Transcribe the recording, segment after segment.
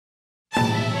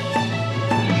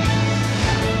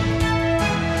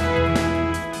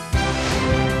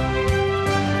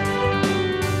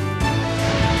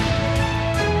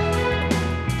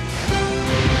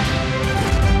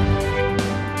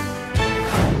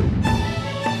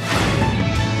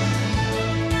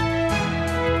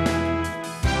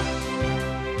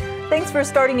Thanks for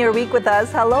starting your week with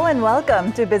us. Hello and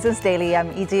welcome to Business Daily.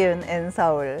 I'm Lee Ji-eun in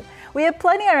Seoul. We have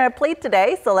plenty on our plate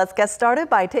today, so let's get started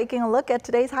by taking a look at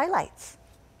today's highlights.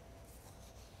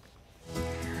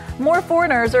 More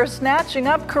foreigners are snatching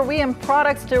up Korean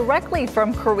products directly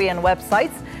from Korean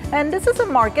websites, and this is a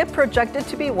market projected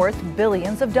to be worth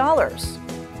billions of dollars.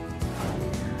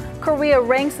 Korea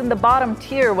ranks in the bottom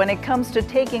tier when it comes to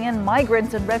taking in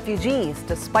migrants and refugees,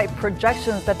 despite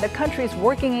projections that the country's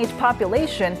working-age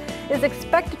population is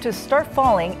expected to start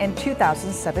falling in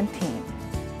 2017.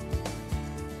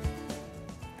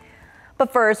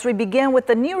 But first, we begin with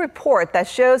a new report that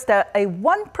shows that a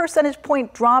 1 percentage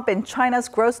point drop in China's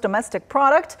gross domestic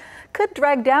product could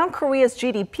drag down Korea's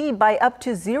GDP by up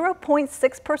to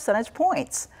 0.6 percentage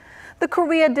points. The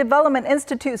Korea Development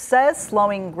Institute says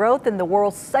slowing growth in the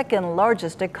world's second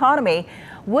largest economy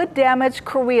would damage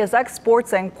Korea's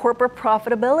exports and corporate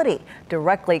profitability,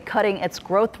 directly cutting its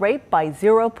growth rate by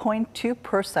 0.2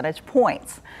 percentage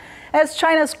points. As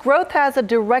China's growth has a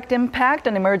direct impact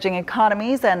on emerging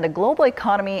economies and the global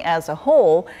economy as a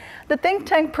whole, the think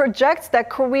tank projects that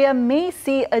Korea may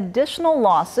see additional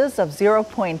losses of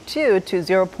 0.2 to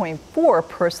 0.4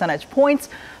 percentage points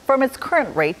from its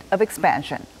current rate of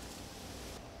expansion.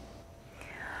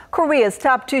 Korea's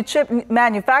top two chip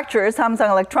manufacturers, Samsung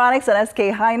Electronics and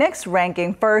SK Hynix,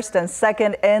 ranking first and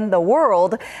second in the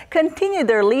world, continued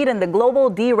their lead in the global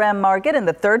DRAM market in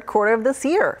the third quarter of this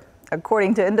year.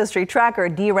 According to industry tracker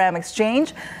DRAM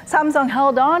Exchange, Samsung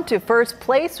held on to first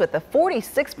place with a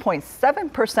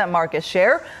 46.7% market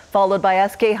share, followed by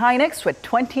SK Hynix with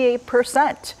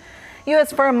 28%.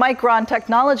 U.S. firm Micron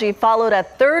Technology followed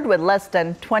at third with less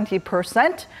than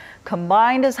 20%.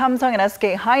 Combined, Samsung and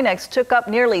SK Hynix took up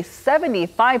nearly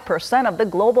 75% of the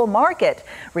global market,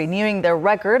 renewing their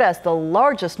record as the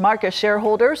largest market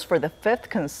shareholders for the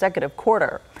fifth consecutive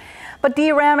quarter. But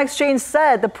DRAM Exchange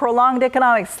said the prolonged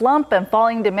economic slump and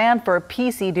falling demand for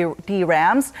PC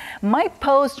DRAMs might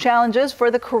pose challenges for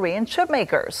the Korean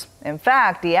chipmakers. In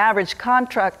fact, the average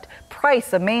contract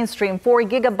price of mainstream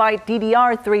 4GB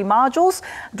DDR3 modules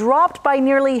dropped by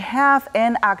nearly half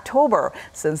in October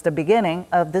since the beginning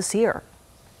of this year.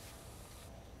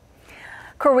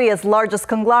 Korea's largest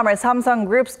conglomerate, Samsung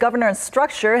Group's governance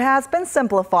structure has been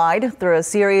simplified through a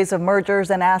series of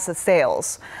mergers and asset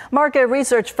sales. Market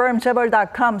research firm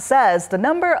Chaebol.com says the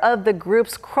number of the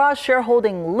group's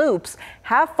cross-shareholding loops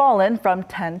have fallen from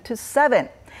 10 to 7.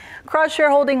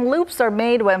 Cross-shareholding loops are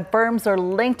made when firms are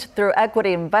linked through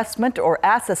equity investment or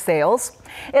asset sales.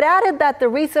 It added that the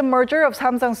recent merger of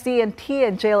Samsung C&T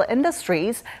and JL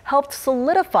Industries helped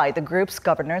solidify the group's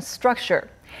governance structure.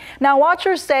 Now,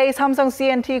 watchers say Samsung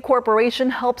C&T Corporation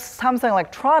helps Samsung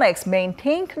Electronics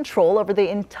maintain control over the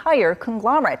entire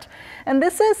conglomerate. And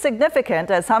this is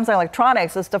significant as Samsung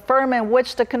Electronics is the firm in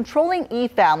which the controlling E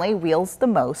family wields the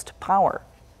most power.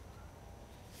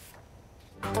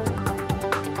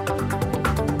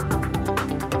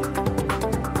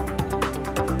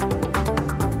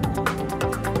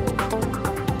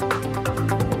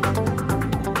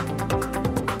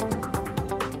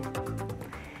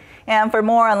 And for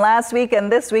more on last week and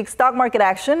this week's stock market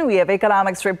action, we have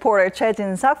economics reporter Choi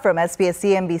Jin-seok from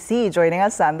SBS-CNBC joining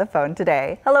us on the phone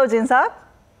today. Hello, Jin-seok.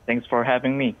 Thanks for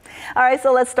having me. All right,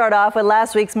 so let's start off with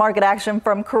last week's market action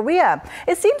from Korea.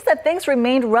 It seems that things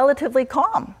remained relatively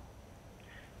calm.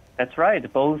 That's right.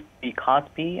 Both the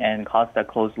Kospi and Kosdaq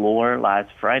closed lower last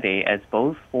Friday as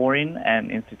both foreign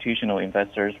and institutional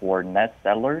investors were net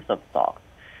sellers of stocks.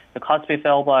 The Kospi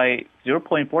fell by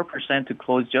 0.4% to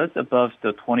close just above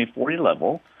the 2040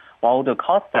 level, while the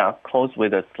Kosdaq closed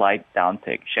with a slight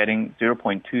downtick, shedding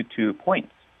 0.22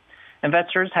 points.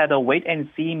 Investors had a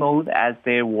wait-and-see mode as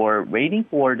they were waiting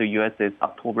for the U.S.'s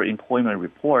October employment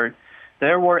report.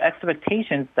 There were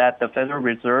expectations that the Federal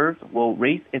Reserve will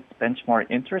raise its benchmark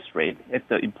interest rate if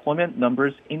the employment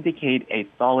numbers indicate a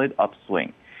solid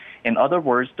upswing. In other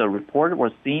words, the report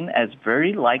was seen as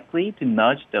very likely to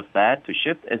nudge the Fed to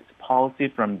shift its policy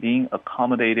from being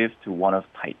accommodative to one of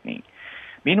tightening.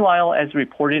 Meanwhile, as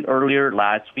reported earlier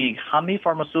last week, Hanmi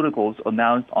Pharmaceuticals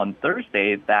announced on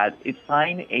Thursday that it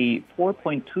signed a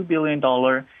 $4.2 billion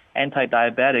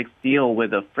anti-diabetics deal with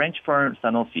the French firm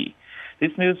Sanofi.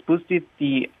 This news boosted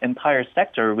the entire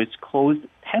sector, which closed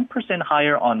 10%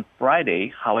 higher on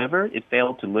Friday. However, it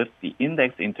failed to lift the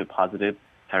index into positive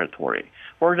territory.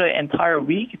 For the entire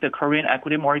week, the Korean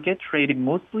equity market traded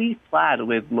mostly flat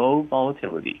with low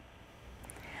volatility.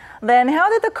 Then how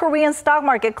did the Korean stock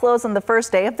market close on the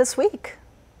first day of this week?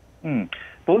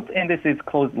 Both indices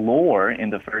closed lower in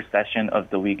the first session of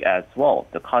the week as well.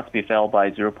 The Kospi fell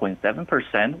by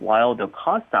 0.7%, while the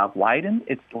Kosdaq widened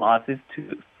its losses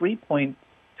to 3.2%.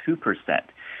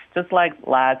 Just like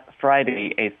last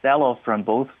Friday, a sell-off from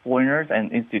both foreigners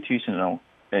and institutions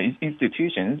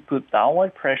put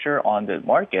downward pressure on the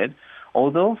market,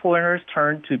 although foreigners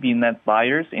turned to be net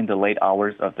buyers in the late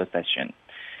hours of the session.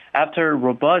 After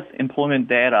robust employment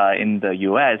data in the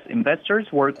U.S., investors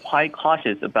were quite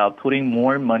cautious about putting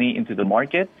more money into the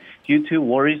market due to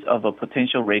worries of a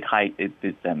potential rate hike in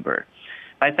December.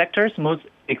 By sectors, most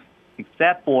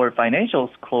except for financials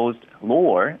closed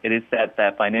lower. It is said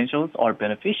that financials are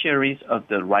beneficiaries of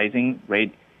the rising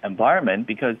rate environment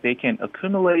because they can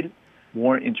accumulate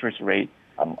more interest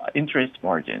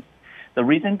margins. The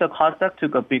reason the Kosdaq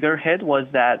took a bigger hit was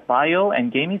that bio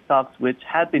and gaming stocks, which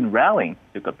had been rallying,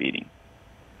 took a beating.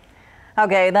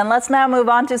 Okay, then let's now move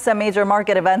on to some major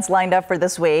market events lined up for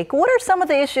this week. What are some of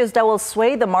the issues that will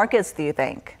sway the markets, do you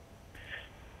think?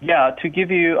 Yeah, to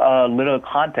give you a little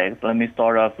context, let me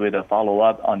start off with a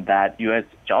follow-up on that U.S.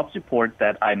 jobs report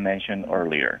that I mentioned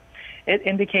earlier. It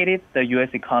indicated the U.S.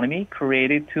 economy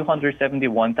created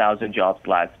 271,000 jobs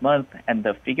last month, and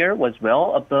the figure was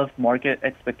well above market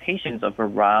expectations of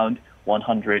around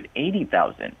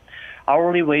 180,000.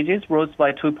 Hourly wages rose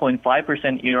by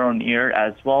 2.5% year-on-year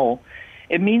as well.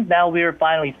 It means now we are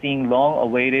finally seeing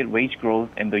long-awaited wage growth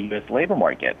in the U.S. labor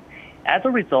market. As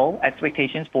a result,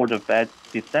 expectations for the Fed's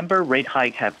December rate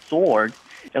hike have soared.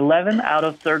 11 out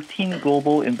of 13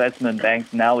 global investment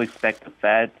banks now expect the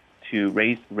Fed to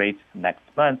raise rates next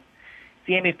month.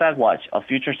 CME FedWatch, a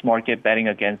futures market betting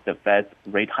against the Fed's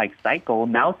rate hike cycle,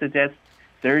 now suggests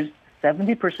there's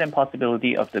 70%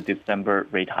 possibility of the December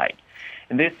rate hike.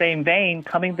 In this same vein,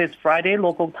 coming this Friday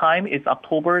local time is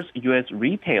October's U.S.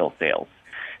 retail sales.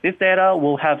 This data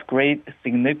will have great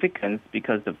significance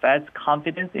because the Fed's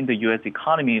confidence in the U.S.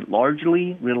 economy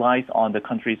largely relies on the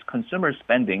country's consumer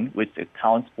spending, which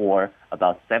accounts for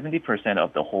about 70%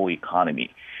 of the whole economy.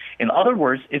 In other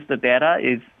words, if the data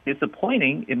is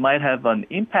disappointing, it might have an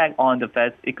impact on the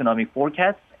Fed's economic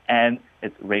forecast and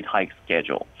its rate hike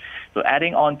schedule. So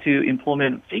adding on to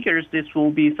employment figures, this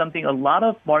will be something a lot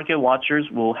of market watchers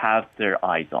will have their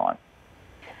eyes on.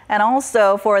 And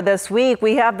also for this week,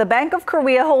 we have the Bank of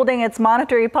Korea holding its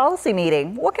monetary policy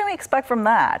meeting. What can we expect from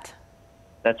that?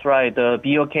 That's right. The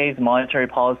BOK's Monetary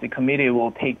Policy Committee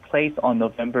will take place on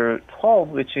November 12th,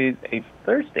 which is a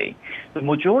Thursday. The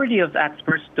majority of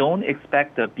experts don't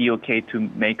expect the BOK to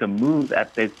make a move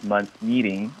at this month's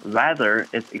meeting. Rather,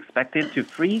 it's expected to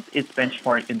freeze its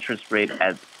benchmark interest rate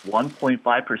at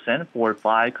 1.5% for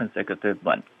 5 consecutive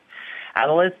months.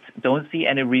 Analysts don't see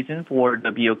any reason for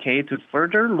the BOK to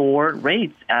further lower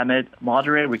rates amid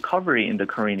moderate recovery in the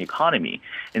Korean economy.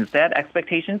 Instead,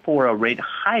 expectations for a rate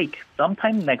hike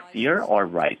sometime next year are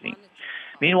rising.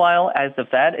 Meanwhile, as the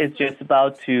Fed is just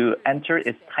about to enter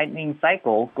its tightening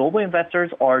cycle, global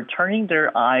investors are turning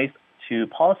their eyes to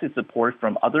policy support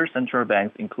from other central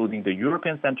banks, including the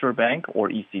European Central Bank, or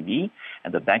ECB,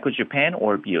 and the Bank of Japan,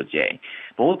 or BOJ.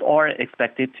 Both are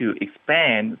expected to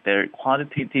expand their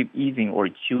quantitative easing, or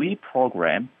QE,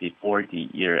 program before the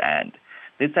year end.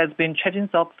 This has been Choi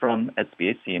Jin-seok from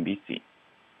SBS CNBC.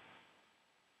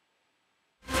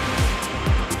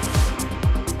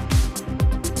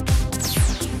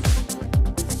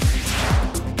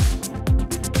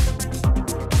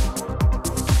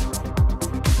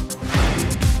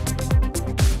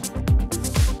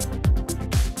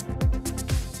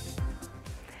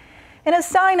 In a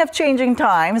sign of changing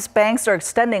times, banks are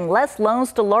extending less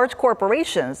loans to large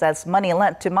corporations as money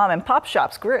lent to mom-and-pop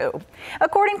shops grew.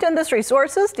 According to industry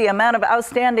sources, the amount of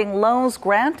outstanding loans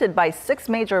granted by 6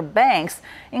 major banks,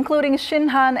 including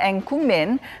Shinhan and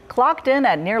Kookmin, clocked in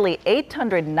at nearly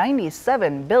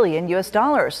 $897 billion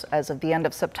as of the end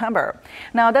of September.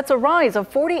 Now, that's a rise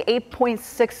of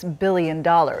 $48.6 billion.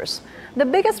 The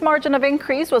biggest margin of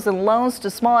increase was in loans to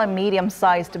small and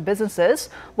medium-sized businesses,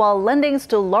 while lendings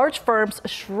to large firms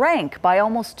shrank by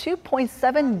almost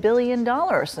 $2.7 billion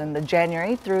in the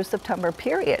January through September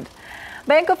period.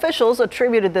 Bank officials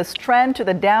attributed this trend to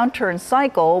the downturn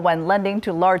cycle when lending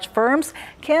to large firms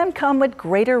can come with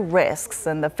greater risks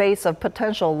in the face of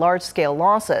potential large-scale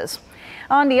losses.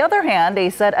 On the other hand, they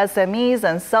said SMEs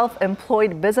and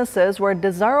self-employed businesses were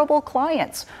desirable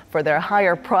clients for their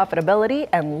higher profitability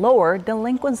and lower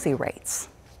delinquency rates.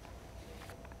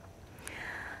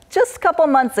 Just a couple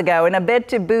months ago, in a bid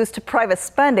to boost private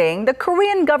spending, the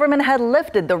Korean government had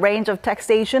lifted the range of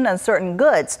taxation on certain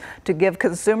goods to give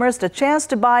consumers the chance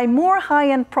to buy more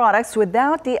high-end products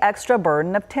without the extra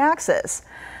burden of taxes.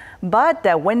 But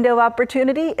that window of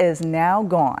opportunity is now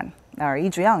gone. Our Lee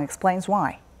Ju-young explains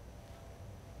why.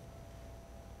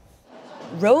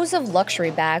 Rows of luxury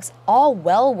bags, all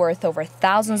well worth over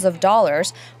thousands of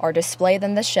dollars, are displayed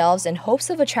on the shelves in hopes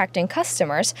of attracting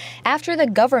customers after the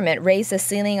government raised the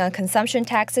ceiling on consumption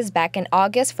taxes back in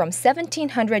August from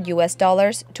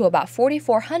 $1,700 to about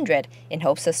 $4,400 in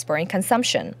hopes of spurring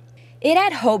consumption. It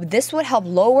had hoped this would help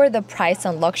lower the price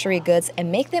on luxury goods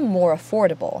and make them more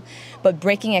affordable. But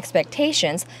breaking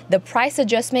expectations, the price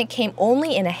adjustment came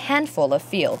only in a handful of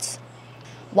fields.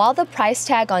 While the price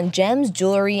tag on gems,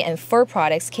 jewelry, and fur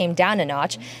products came down a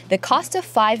notch, the cost of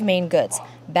 5 main goods,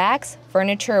 bags,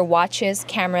 furniture, watches,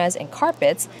 cameras, and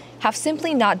carpets, have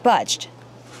simply not budged.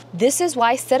 This is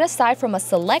why, set aside from a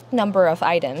select number of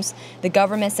items, the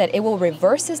government said it will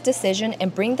reverse its decision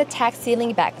and bring the tax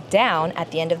ceiling back down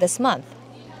at the end of this month.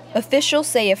 Officials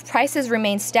say if prices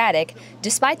remain static,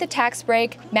 despite the tax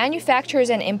break, manufacturers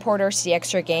and importers see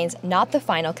extra gains, not the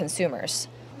final consumers.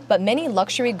 But many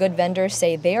luxury good vendors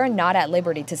say they are not at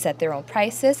liberty to set their own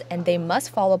prices and they must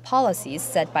follow policies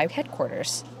set by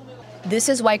headquarters. This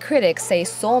is why critics say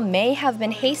Seoul may have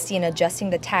been hasty in adjusting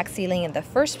the tax ceiling in the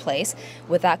first place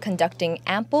without conducting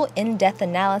ample in-depth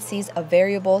analyses of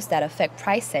variables that affect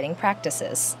price-setting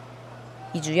practices.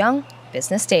 Lee Ju-young,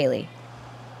 Business Daily.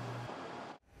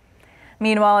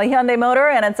 Meanwhile, Hyundai Motor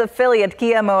and its affiliate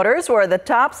Kia Motors were the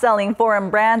top-selling foreign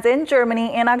brands in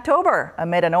Germany in October,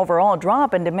 amid an overall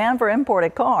drop in demand for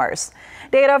imported cars.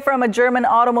 Data from a German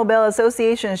automobile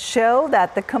association show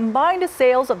that the combined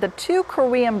sales of the two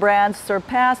Korean brands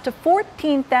surpassed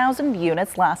 14,000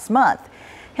 units last month.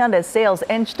 Hyundai's sales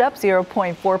inched up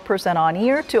 0.4% on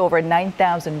year to over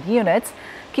 9,000 units.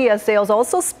 Kia's sales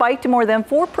also spiked more than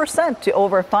 4% to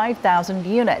over 5,000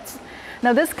 units.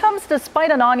 Now, this comes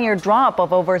despite an on-year drop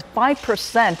of over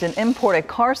 5% in imported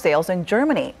car sales in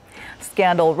Germany.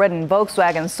 Scandal-ridden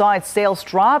Volkswagen saw its sales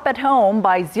drop at home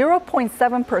by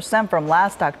 0.7% from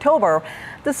last October,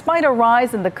 despite a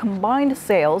rise in the combined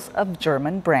sales of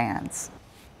German brands.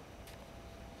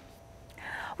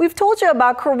 We've told you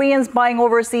about Koreans buying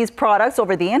overseas products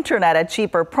over the internet at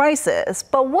cheaper prices.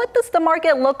 But what does the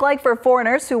market look like for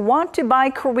foreigners who want to buy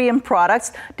Korean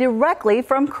products directly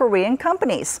from Korean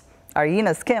companies? Our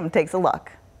Eunice Kim takes a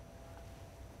look.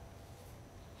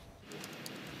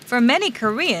 For many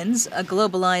Koreans, a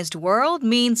globalized world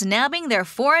means nabbing their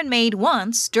foreign-made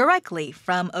wants directly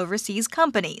from overseas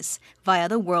companies via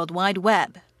the World Wide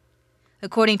Web.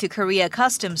 According to Korea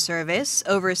Customs Service,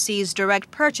 overseas direct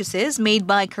purchases made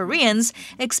by Koreans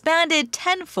expanded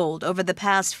tenfold over the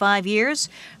past 5 years,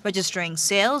 registering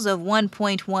sales of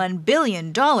 $1.1 billion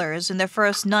in the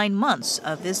first 9 months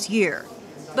of this year.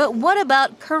 But what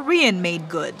about Korean-made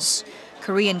goods?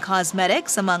 Korean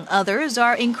cosmetics, among others,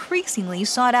 are increasingly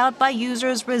sought out by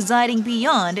users residing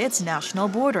beyond its national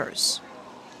borders.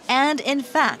 And in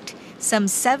fact, some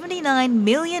 $79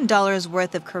 million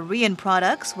worth of Korean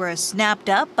products were snapped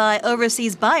up by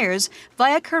overseas buyers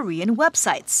via Korean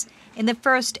websites in the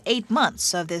first 8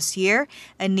 months of this year,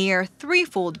 a near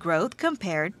threefold growth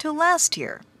compared to last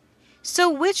year. So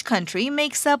which country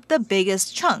makes up the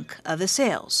biggest chunk of the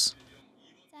sales?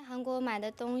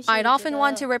 I'd often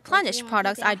want to replenish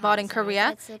products I'd bought in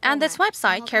Korea, and this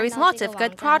website carries lots of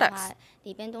good products.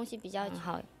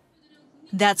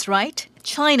 That's right,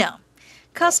 China.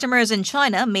 Customers in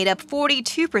China made up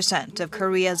 42% of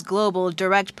Korea's global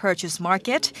direct purchase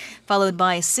market, followed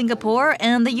by Singapore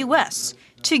and the U.S.,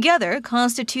 together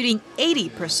constituting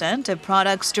 80% of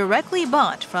products directly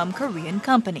bought from Korean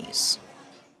companies.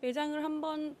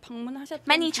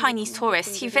 Many Chinese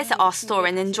tourists who visit our store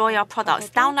and enjoy our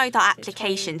products download our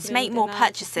application to make more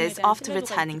purchases after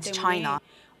returning to China.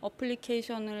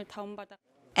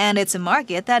 And it's a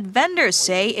market that vendors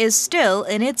say is still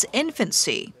in its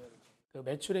infancy.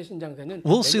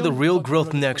 We'll see the real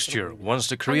growth next year. Once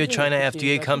the Korea-China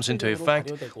FTA comes into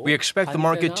effect, we expect the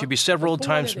market to be several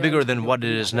times bigger than what it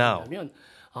is now.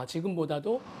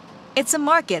 It's a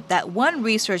market that one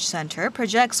research center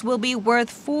projects will be worth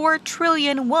 4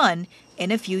 trillion won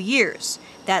in a few years.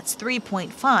 That's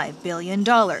 $3.5 billion.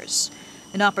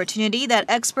 An opportunity that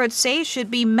experts say should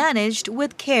be managed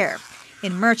with care,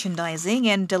 in merchandising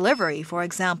and delivery, for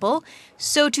example,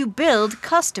 so to build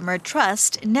customer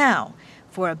trust now,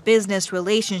 for a business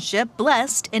relationship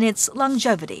blessed in its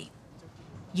longevity.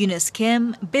 Eunice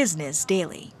Kim, Business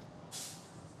Daily.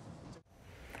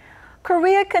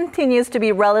 Korea continues to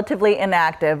be relatively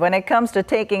inactive when it comes to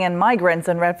taking in migrants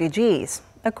and refugees.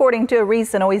 According to a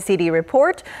recent OECD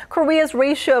report, Korea's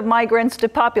ratio of migrants to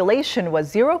population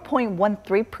was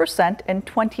 0.13% in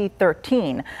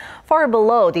 2013, far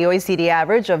below the OECD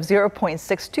average of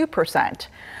 0.62%.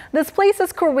 This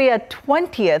places Korea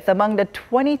 20th among the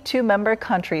 22 member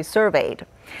countries surveyed.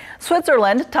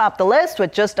 Switzerland topped the list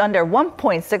with just under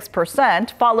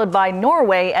 1.6%, followed by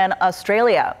Norway and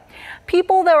Australia.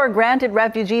 People that were granted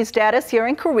refugee status here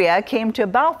in Korea came to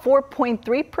about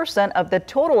 4.3% of the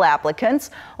total applicants,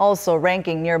 also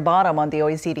ranking near bottom on the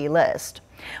OECD list.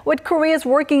 With Korea's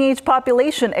working age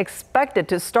population expected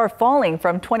to start falling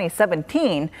from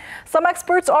 2017, some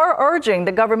experts are urging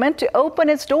the government to open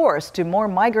its doors to more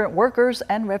migrant workers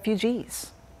and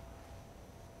refugees.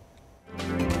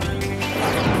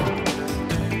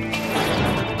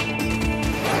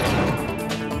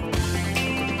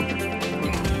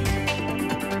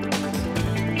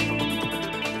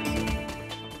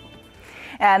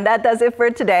 And that does it for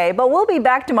today, but we'll be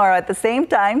back tomorrow at the same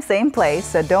time, same place,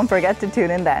 so don't forget to tune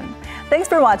in then. Thanks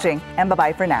for watching, and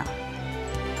bye-bye for now.